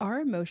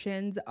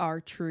emotions are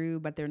true,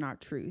 but they're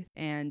not truth.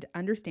 And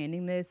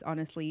understanding this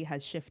honestly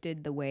has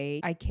shifted the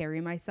way I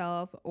carry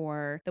myself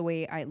or the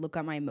way I look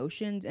at my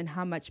emotions and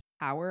how much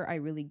power I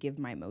really give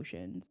my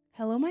emotions.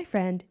 Hello, my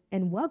friend,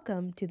 and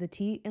welcome to the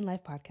Tea in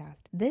Life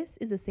podcast. This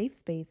is a safe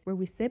space where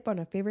we sip on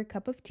our favorite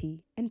cup of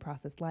tea and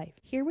process life.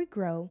 Here we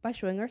grow by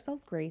showing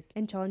ourselves grace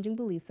and challenging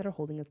beliefs that are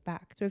holding us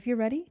back. So if you're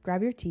ready,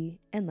 grab your tea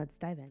and let's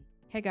dive in.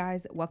 Hey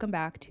guys, welcome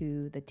back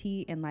to the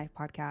Tea in Life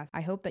podcast. I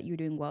hope that you're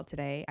doing well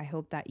today. I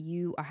hope that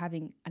you are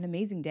having an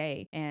amazing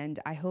day, and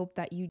I hope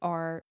that you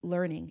are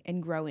learning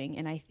and growing.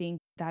 And I think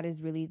that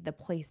is really the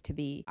place to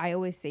be. I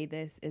always say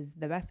this is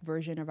the best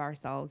version of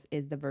ourselves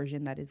is the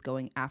version that is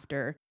going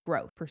after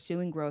growth.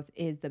 Pursuing growth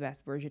is the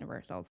best version of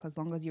ourselves. As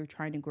long as you're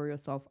trying to grow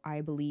yourself,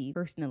 I believe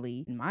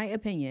personally, in my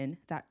opinion,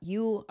 that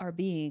you are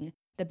being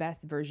the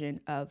best version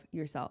of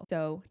yourself.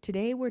 So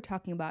today we're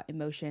talking about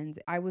emotions.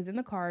 I was in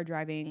the car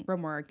driving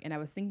from work and I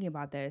was thinking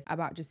about this,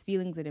 about just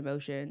feelings and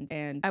emotions.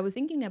 And I was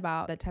thinking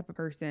about the type of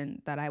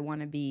person that I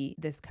want to be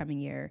this coming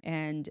year.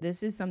 And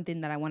this is something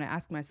that I want to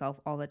ask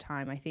myself all the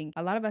time. I think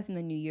a lot of us in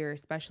the new year,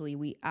 especially,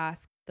 we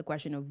ask the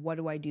question of what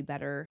do I do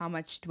better? How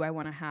much do I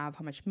want to have?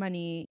 How much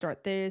money?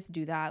 Start this,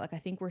 do that. Like, I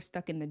think we're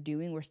stuck in the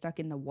doing, we're stuck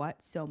in the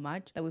what so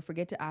much that we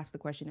forget to ask the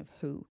question of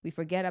who. We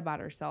forget about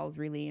ourselves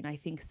really. And I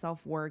think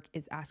self-work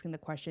is asking the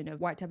question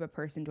of what type of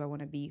person do I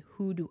want to be?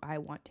 Who do I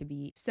want to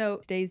be? So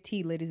today's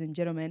tea, ladies and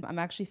gentlemen, I'm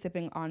actually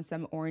sipping on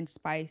some orange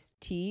spice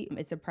tea.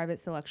 It's a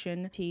private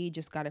selection tea.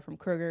 Just got it from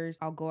Kroger's.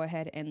 I'll go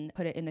ahead and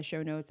put it in the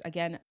show notes.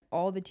 Again,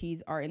 all the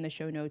teas are in the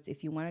show notes.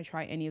 If you want to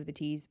try any of the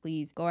teas,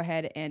 please go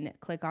ahead and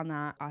click on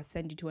that. I'll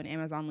send you to an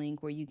Amazon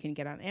link where you can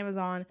get on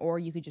Amazon, or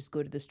you could just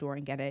go to the store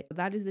and get it.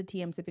 That is the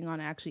tea I'm sipping on.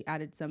 I actually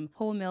added some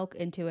whole milk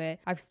into it.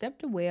 I've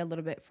stepped away a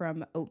little bit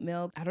from oat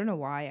milk. I don't know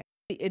why.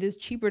 It is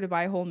cheaper to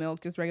buy whole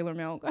milk, just regular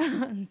milk.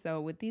 So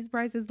with these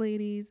prices,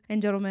 ladies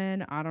and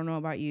gentlemen, I don't know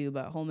about you,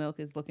 but whole milk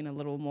is looking a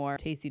little more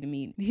tasty to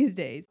me these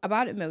days.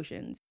 About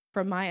emotions.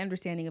 From my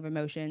understanding of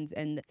emotions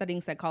and studying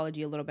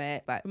psychology a little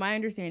bit, but my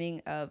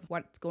understanding of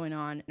what's going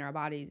on in our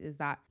bodies is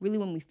that really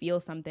when we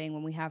feel something,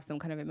 when we have some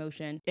kind of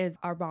emotion, is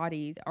our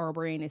bodies, our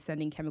brain is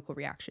sending chemical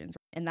reactions.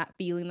 And that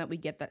feeling that we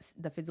get, that's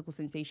the physical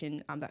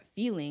sensation, that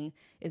feeling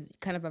is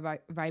kind of a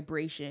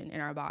vibration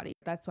in our body.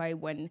 That's why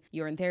when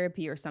you're in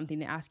therapy or something,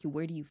 they ask you,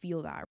 where do you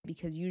feel that?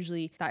 Because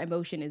usually that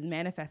emotion is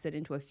manifested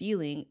into a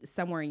feeling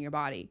somewhere in your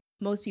body.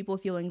 Most people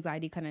feel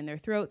anxiety kind of in their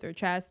throat, their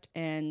chest,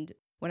 and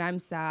when I'm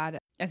sad,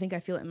 I think I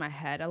feel it in my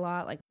head a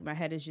lot. Like my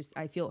head is just,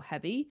 I feel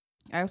heavy.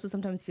 I also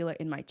sometimes feel it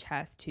in my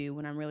chest too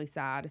when I'm really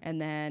sad.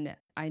 And then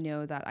I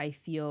know that I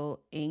feel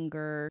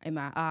anger in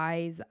my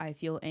eyes. I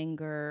feel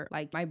anger,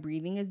 like my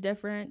breathing is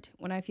different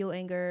when I feel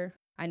anger.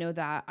 I know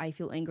that I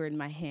feel anger in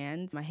my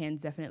hands. My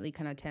hands definitely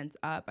kind of tense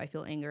up. I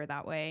feel anger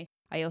that way.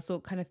 I also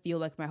kind of feel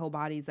like my whole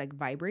body is like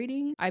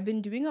vibrating. I've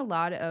been doing a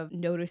lot of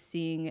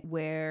noticing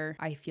where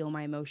I feel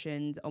my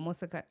emotions,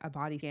 almost like a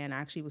body scan. I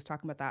actually was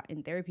talking about that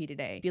in therapy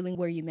today, feeling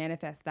where you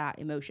manifest that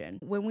emotion.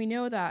 When we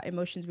know that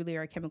emotions really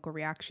are a chemical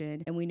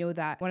reaction, and we know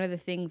that one of the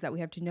things that we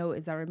have to know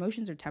is our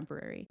emotions are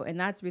temporary. And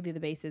that's really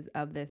the basis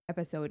of this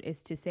episode,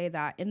 is to say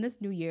that in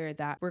this new year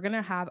that we're going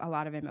to have a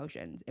lot of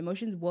emotions.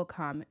 Emotions will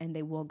come and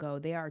they will go.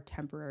 They are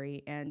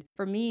temporary. And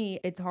for me,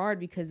 it's hard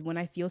because when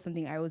I feel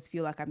something, I always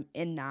feel like I'm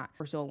in that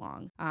for so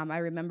long. I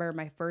remember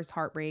my first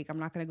heartbreak. I'm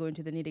not going to go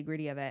into the nitty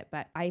gritty of it,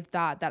 but I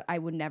thought that I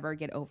would never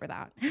get over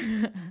that.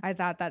 I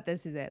thought that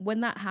this is it.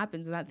 When that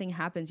happens, when that thing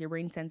happens, your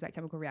brain sends that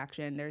chemical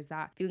reaction. There's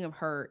that feeling of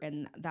hurt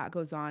and that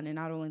goes on. And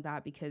not only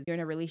that, because you're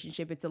in a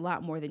relationship, it's a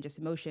lot more than just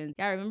emotions.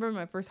 Yeah, I remember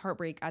my first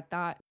heartbreak. I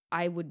thought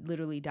I would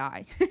literally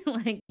die.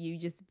 Like you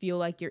just feel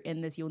like you're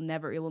in this, it will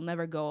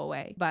never go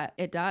away, but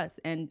it does.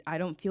 And I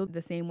don't feel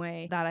the same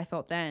way that I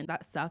felt then.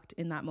 That sucked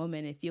in that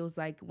moment. It feels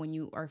like when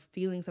you are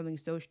feeling something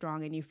so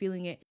strong and you're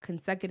feeling it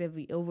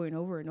consecutively over and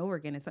over and over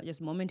again, it's not just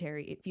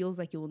momentary. It feels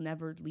like you will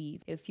never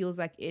leave. It feels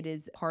like it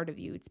is part of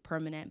you. It's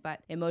permanent,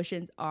 but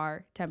emotions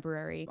are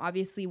temporary.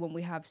 Obviously, when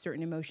we have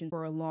certain emotions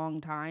for a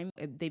long time,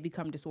 they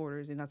become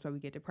disorders. And that's why we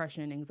get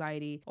depression,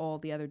 anxiety, all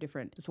the other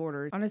different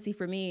disorders. Honestly,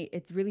 for me,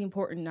 it's really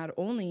important not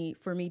only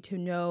for me to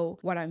know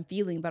what I'm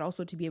feeling, but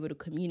also to be able to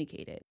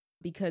communicate it.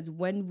 Because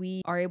when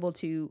we are able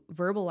to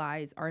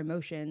verbalize our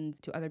emotions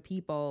to other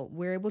people,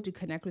 we're able to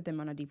connect with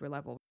them on a deeper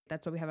level.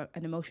 That's why we have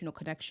an emotional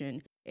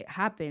connection. It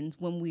happens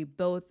when we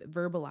both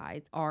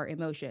verbalize our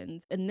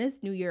emotions. In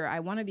this new year, I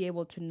want to be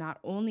able to not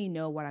only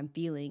know what I'm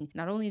feeling,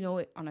 not only know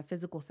it on a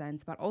physical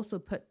sense, but also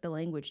put the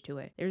language to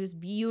it. There's this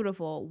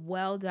beautiful,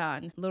 well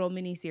done little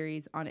mini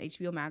series on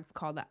HBO Max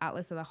called The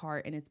Atlas of the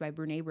Heart, and it's by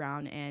Brene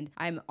Brown. And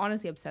I'm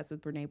honestly obsessed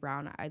with Brene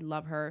Brown. I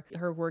love her.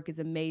 Her work is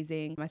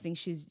amazing. I think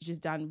she's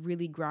just done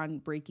really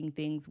groundbreaking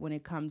things when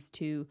it comes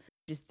to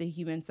just the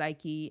human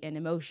psyche and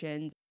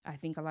emotions. I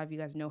think a lot of you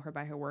guys know her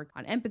by her work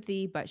on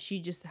empathy, but she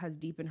just has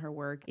deepened her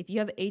work. If you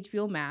have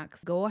HBO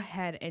Max, go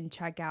ahead and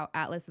check out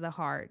Atlas of the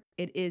Heart.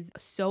 It is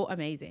so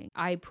amazing.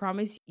 I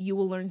promise you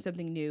will learn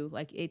something new.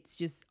 Like, it's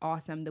just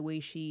awesome the way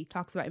she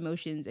talks about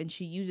emotions, and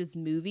she uses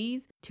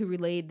movies to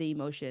relay the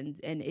emotions.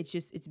 And it's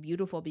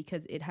beautiful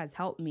because it has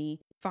helped me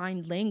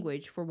find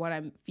language for what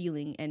I'm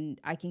feeling. And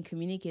I can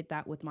communicate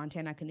that with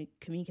Montana. I can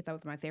communicate that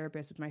with my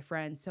therapist, with my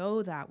friends,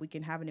 so that we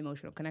can have an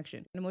emotional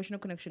connection. An emotional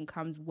connection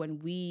comes when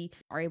we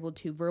are able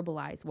to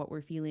verbalize what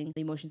we're feeling,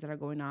 the emotions that are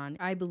going on.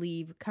 I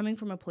believe, coming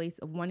from a place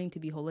of wanting to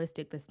be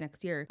holistic this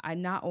next year, I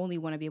not only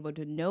want to be able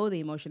to know the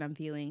emotion I'm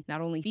feeling,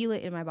 not only feel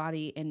it in my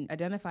body and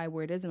identify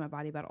where it is in my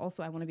body, but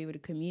also I want to be able to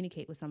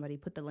communicate with somebody,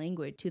 put the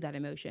language to that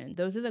emotion.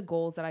 Those are the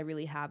goals that I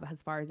really have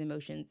as far as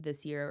emotions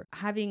this year.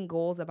 Having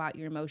goals about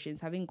your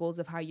emotions, having goals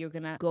of how you're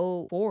going to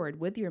go forward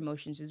with your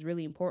emotions is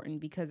really important,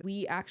 because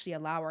we actually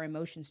allow our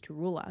emotions to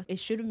rule us. It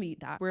shouldn't be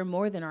that. We're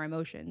more than our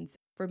emotions.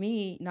 For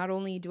me, not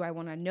only do I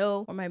want to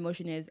know what my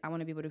emotion is, I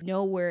want to be able to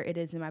know where it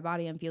is in my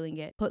body I'm feeling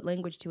it, put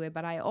language to it,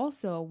 but I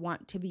also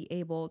want to be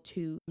able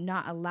to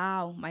not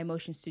allow my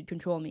emotions to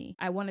control me.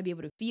 I want to be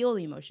able to feel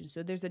the emotion.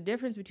 So there's a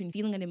difference between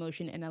feeling an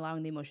emotion and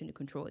allowing the emotion to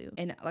control you.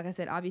 And like I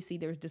said, obviously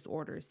there's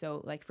disorders.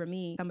 So like for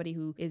me, somebody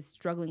who is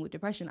struggling with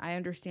depression, I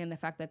understand the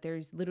fact that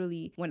there's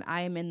literally, when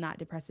I am in that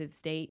depressive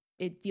state,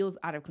 it feels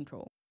out of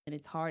control. And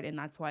it's hard, and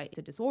that's why it's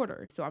a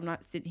disorder. So I'm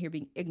not sitting here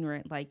being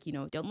ignorant, like,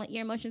 don't let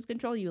your emotions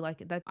control you.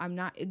 Like that, I'm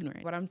not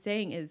ignorant. What I'm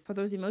saying is, for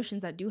those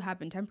emotions that do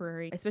happen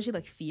temporary, especially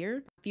like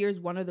fear is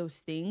one of those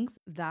things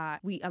that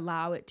we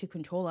allow it to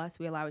control us.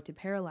 We allow it to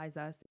paralyze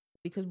us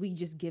because we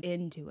just give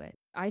into it.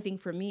 I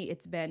think for me,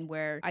 it's been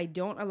where I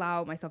don't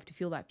allow myself to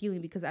feel that feeling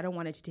because I don't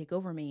want it to take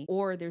over me.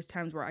 Or there's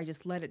times where I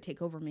just let it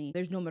take over me.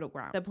 There's no middle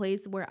ground. The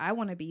place where I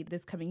want to be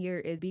this coming year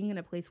is being in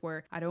a place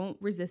where I don't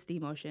resist the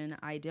emotion.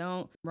 I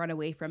don't run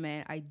away from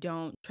it. I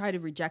don't try to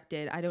reject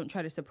it. I don't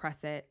try to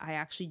suppress it. I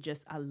actually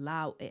just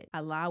allow it,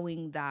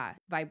 allowing that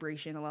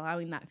vibration,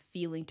 allowing that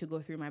feeling to go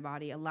through my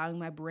body, allowing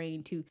my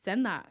brain to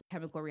send that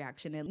chemical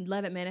reaction and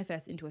let it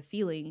manifest into a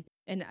feeling.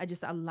 And I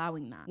just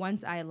allowing that.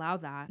 Once I allow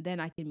that, then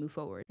I can move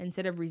forward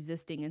instead of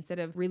resisting, instead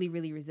of really,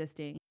 really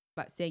resisting.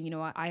 But saying, you know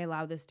what, I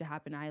allow this to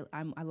happen.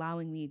 I'm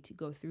allowing me to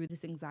go through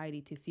this anxiety,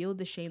 to feel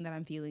the shame that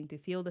I'm feeling, to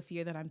feel the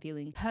fear that I'm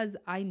feeling, because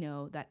I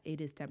know that it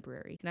is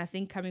temporary. And I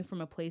think coming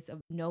from a place of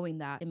knowing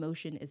that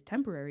emotion is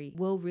temporary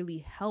will really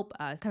help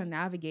us kind of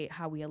navigate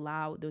how we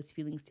allow those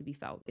feelings to be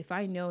felt. If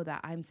I know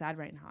that I'm sad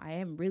right now, I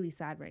am really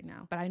sad right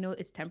now, but I know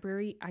it's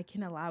temporary, I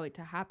can allow it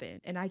to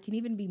happen. And I can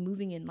even be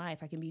moving in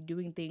life. I can be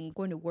doing things,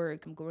 going to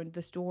work, I'm going to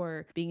the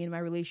store, being in my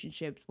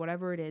relationships,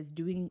 whatever it is,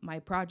 doing my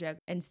project,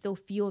 and still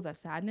feel the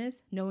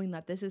sadness, knowing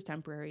that this is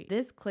temporary.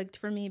 This clicked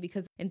for me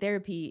because in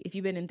therapy, if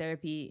you've been in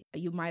therapy,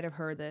 you might have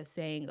heard the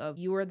saying of,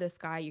 you are the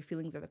sky, your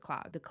feelings are the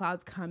cloud. The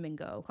clouds come and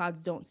go.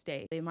 Clouds don't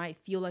stay. They might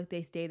feel like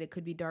they stay. They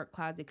could be dark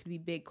clouds. They could be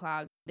big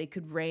clouds. They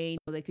could rain.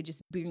 They could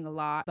just bring a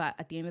lot. But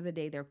at the end of the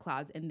day, they're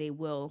clouds and they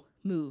will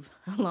move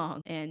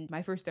along. And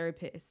my first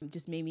therapist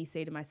just made me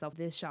say to myself,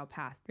 this shall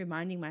pass,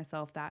 reminding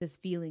myself that this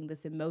feeling,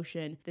 this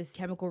emotion, this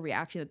chemical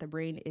reaction that the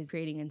brain is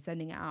creating and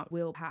sending out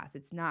will pass.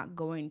 It's not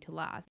going to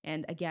last.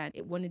 And again,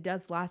 when it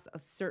does last a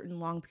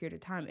certain long period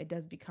of time, it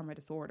does become a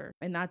disorder.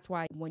 And that's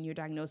why when you're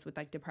diagnosed with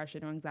like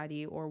depression or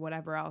anxiety or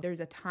whatever else,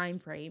 there's a time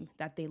frame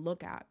that they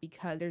look at,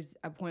 because there's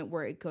a point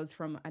where it goes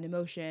from an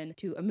emotion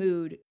to a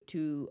mood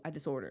to a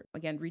disorder.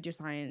 Again, read your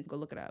science, go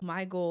look it up.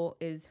 My goal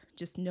is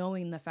just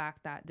knowing the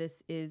fact that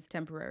this is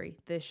temporary,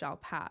 this shall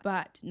pass,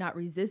 but not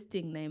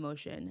resisting the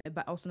emotion,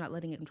 but also not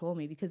letting it control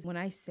me. Because when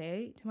I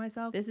say to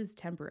myself, this is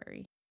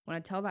temporary, when I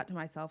tell that to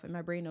myself and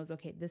my brain knows,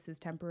 okay, this is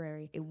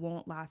temporary, it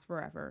won't last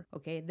forever,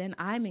 okay, then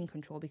I'm in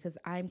control because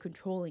I'm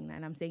controlling that.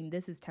 And I'm saying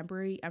this is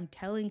temporary. I'm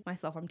telling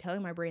myself, I'm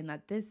telling my brain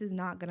that this is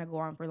not going to go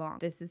on for long.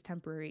 This is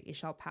temporary. It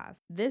shall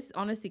pass. This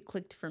honestly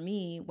clicked for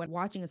me when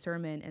watching a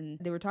sermon and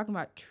they were talking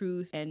about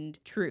truth and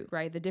true,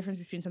 right? The difference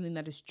between something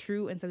that is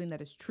true and something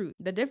that is true.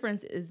 The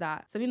difference is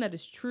that something that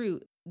is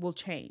true will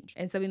change,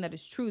 and something that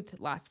is truth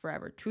lasts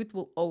forever. Truth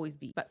will always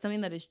be, but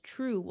something that is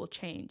true will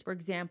change. For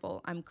example,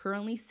 I'm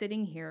currently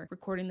sitting here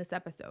recording this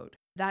episode.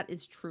 That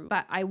is true,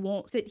 but I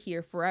won't sit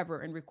here forever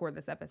and record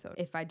this episode.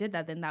 If I did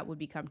that, then that would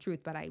become truth,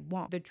 but I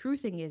won't. The true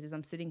thing is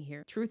I'm sitting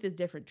here. Truth is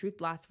different.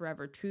 Truth lasts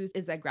forever. Truth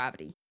is like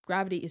gravity.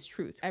 Gravity is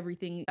truth.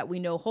 Everything that we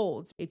know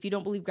holds. If you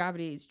don't believe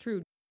gravity is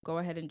true, go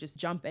ahead and just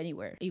jump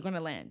anywhere. You're going to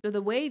land. So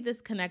the way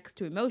this connects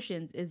to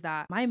emotions is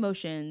that my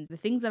emotions, the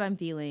things that I'm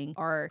feeling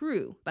are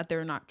true, but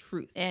they're not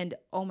truth. And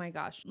oh my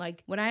gosh,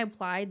 like when I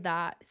applied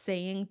that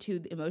saying to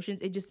the emotions,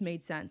 it just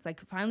made sense.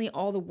 Like finally,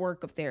 all the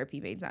work of therapy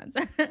made sense.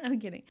 I'm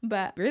kidding.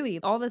 But really,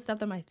 all the stuff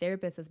that my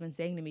therapist has been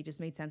saying to me just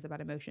made sense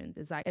about emotions.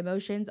 It's like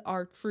emotions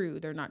are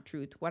true. They're not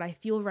truth. What I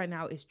feel right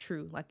now is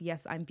true. Like,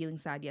 yes, I'm feeling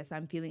sad. Yes,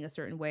 I'm feeling a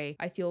certain way.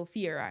 I feel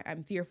fear.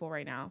 I'm fearful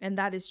right now. And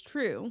that is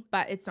true,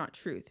 but it's not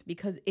truth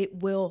because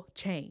it will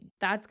change.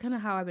 That's kind of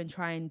how I've been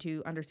trying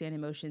to understand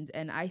emotions.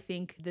 And I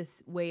think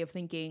this way of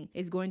thinking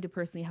is going to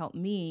personally help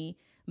me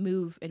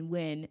move and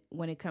win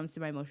when it comes to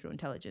my emotional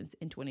intelligence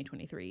in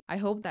 2023. I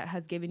hope that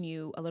has given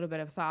you a little bit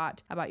of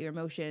thought about your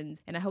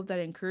emotions, and I hope that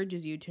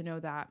encourages you to know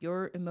that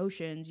your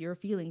emotions, your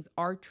feelings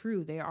are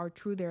true. They are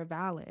true, they're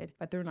valid,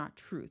 but they're not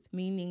truth,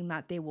 meaning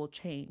that they will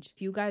change.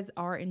 If you guys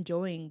are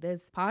enjoying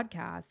this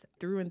podcast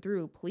through and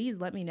through, please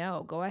let me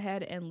know. Go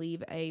ahead and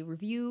leave a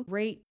review,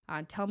 rate,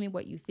 tell me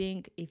what you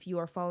think. If you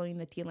are following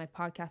the Tea and Life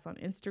podcast on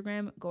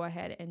Instagram, go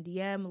ahead and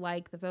DM,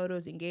 like the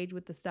photos, engage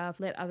with the stuff,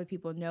 let other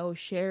people know,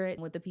 share it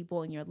with the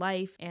people in your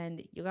life.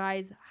 And you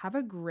guys have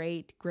a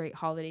great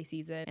holiday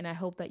season. And I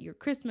hope that your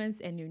Christmas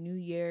and your new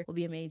year will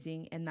be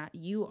amazing and that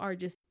you are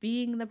just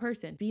being the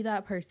person, be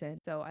that person.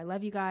 So I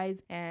love you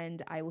guys,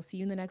 and I will see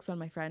you in the next one,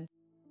 my friend.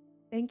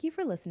 Thank you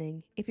for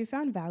listening. If you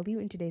found value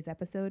in today's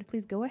episode,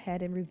 please go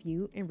ahead and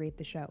review and rate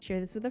the show. Share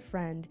this with a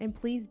friend, and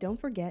please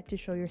don't forget to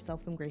show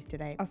yourself some grace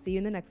today. I'll see you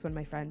in the next one,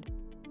 my friend.